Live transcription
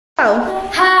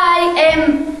Hi,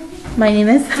 my name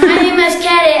is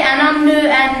Kerry and I'm new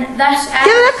and that's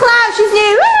give her a clap, she's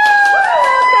new.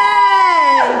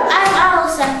 I'm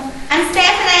Alison. I'm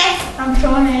Stephanie. I'm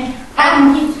Shaunni.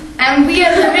 And we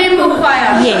are the Rainbow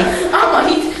Choir. Yes.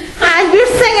 And we're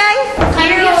singing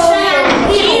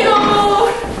Hero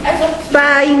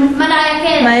by Mariah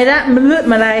Carey.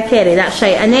 Mariah Carey, that's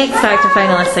right. An X Factor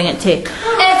finalist sing it too.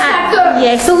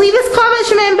 Yeah, so leave us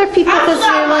comments, remember people, because we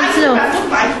want to know.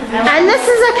 And this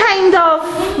is a kind of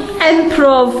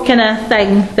improv kind of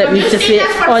thing that we've just made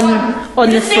on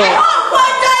the spot.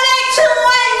 One Direction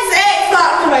wins X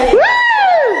Factor.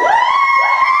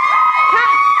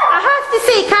 I have to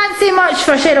say, can't say much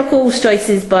for Cheryl Cole's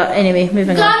choices, but anyway,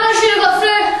 moving on. Grandma should have got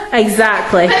through.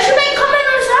 Exactly. But she might come in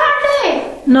on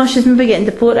Saturday. No, she's maybe getting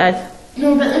deported.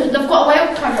 No, but they've got a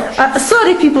wild card.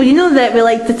 Sorry people, you know that we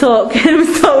like to talk and we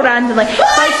talk randomly.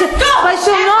 But she'll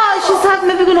not, she's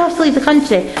maybe going to have to leave the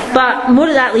country. But more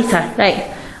of that later. Right,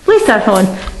 later on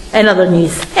in other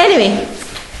news. Anyway,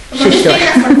 shush.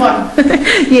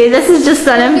 Yeah, this is just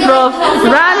an improv,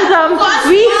 random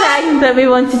wee thing that we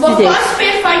wanted to do. Let's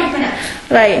spare 5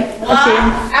 minutes. Right, okay.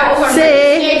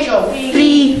 Say,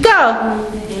 3, go!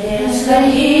 There's a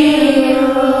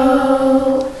hero.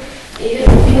 If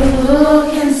you look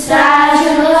inside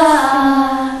your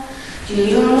heart, you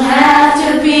don't have to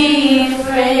be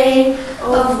afraid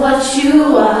of what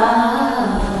you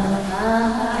are.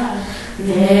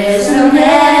 There's an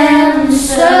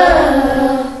answer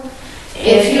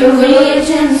if you reach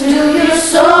into your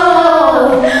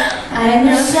soul, and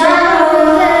the sound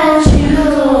that you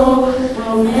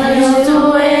will melt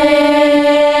away.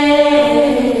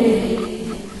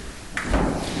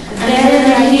 And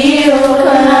the hero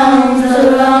comes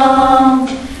along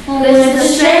with the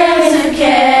strength to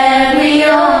carry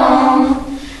on,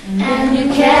 and you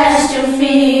cast your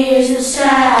fears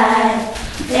aside,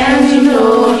 and you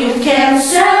know you can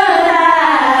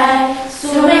survive. So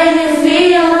when you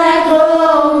feel like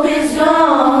hope is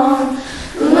gone,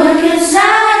 look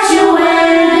inside you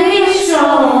and be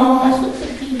strong,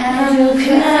 and you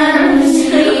can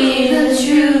see the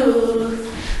truth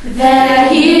that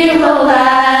a hero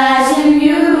lies in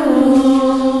you.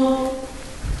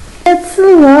 It's a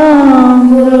long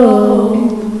road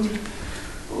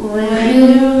When you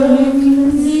look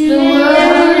the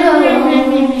world,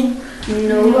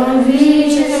 no one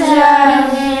reaches out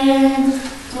hand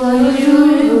for you.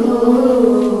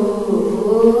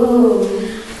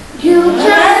 You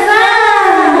can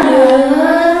find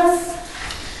us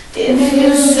if you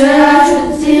search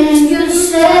within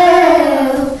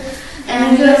yourself, and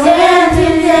your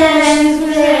emptiness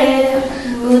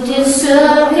will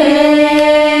disappear.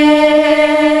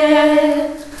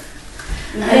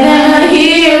 And a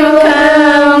hero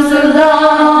comes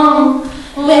along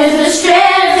with the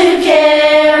strength to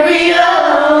carry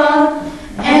on,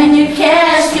 and you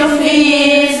cast your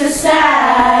fears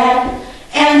aside,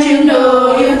 and you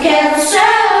know you can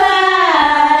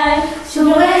survive. So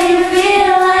when you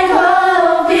feel like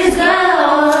hope is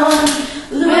gone,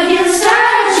 look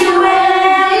inside you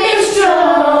and be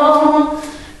strong,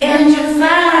 and you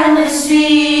finally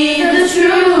see the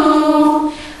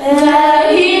truth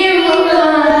that a hero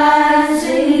lies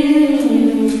in you.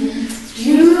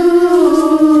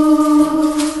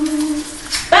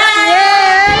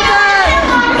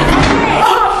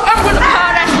 I'm going to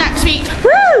Paris next week.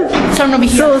 Woo! So I'm going to be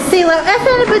here. So say, look, if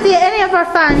anybody, any of our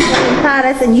fans are in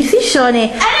Paris and you see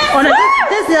Shaunni on a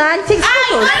Disneyland, take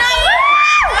photos.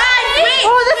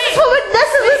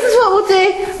 This is what we'll do.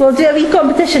 We'll do a wee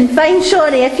competition. Find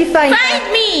Shaunni. If you find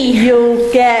me,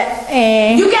 you'll get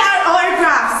You get our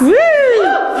autographs. woo!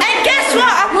 And guess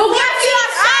what? we'll give you a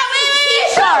signed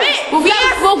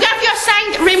We'll give you a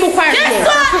signed Rainbow Choir. Guess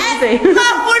what? It's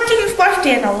my 14th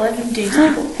birthday in 11 days.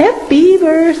 Happy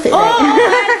birthday!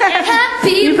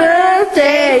 Happy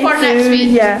birthday for next to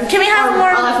week. ya. Can we have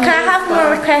more? Can I have more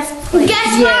requests, please?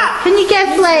 Guess Yeah. what? Can you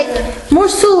give like more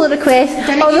solo requests?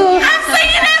 Although I'm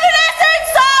singing Evanescence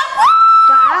song.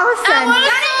 Alison.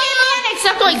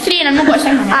 I've got like 3 and I'm not going to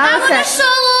sing them. I want a Alison.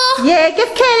 solo. Yeah,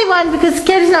 give Kerry one because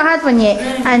Kerry's not had one yet.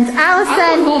 And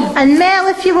Alison and Mel,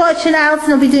 if you're watching,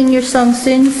 Alison will be doing your song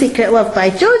soon, Secret Love by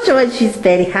JoJo, and she's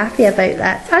very happy about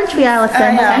that. Aren't we,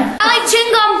 Alison? I like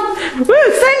chewing gum.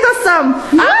 Woo, sing us some.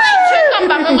 I like chewing gum,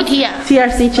 but I'm not looking at it.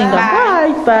 TRC chewing gum.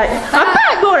 Bye. But I'm a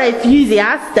bit more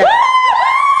enthusiastic.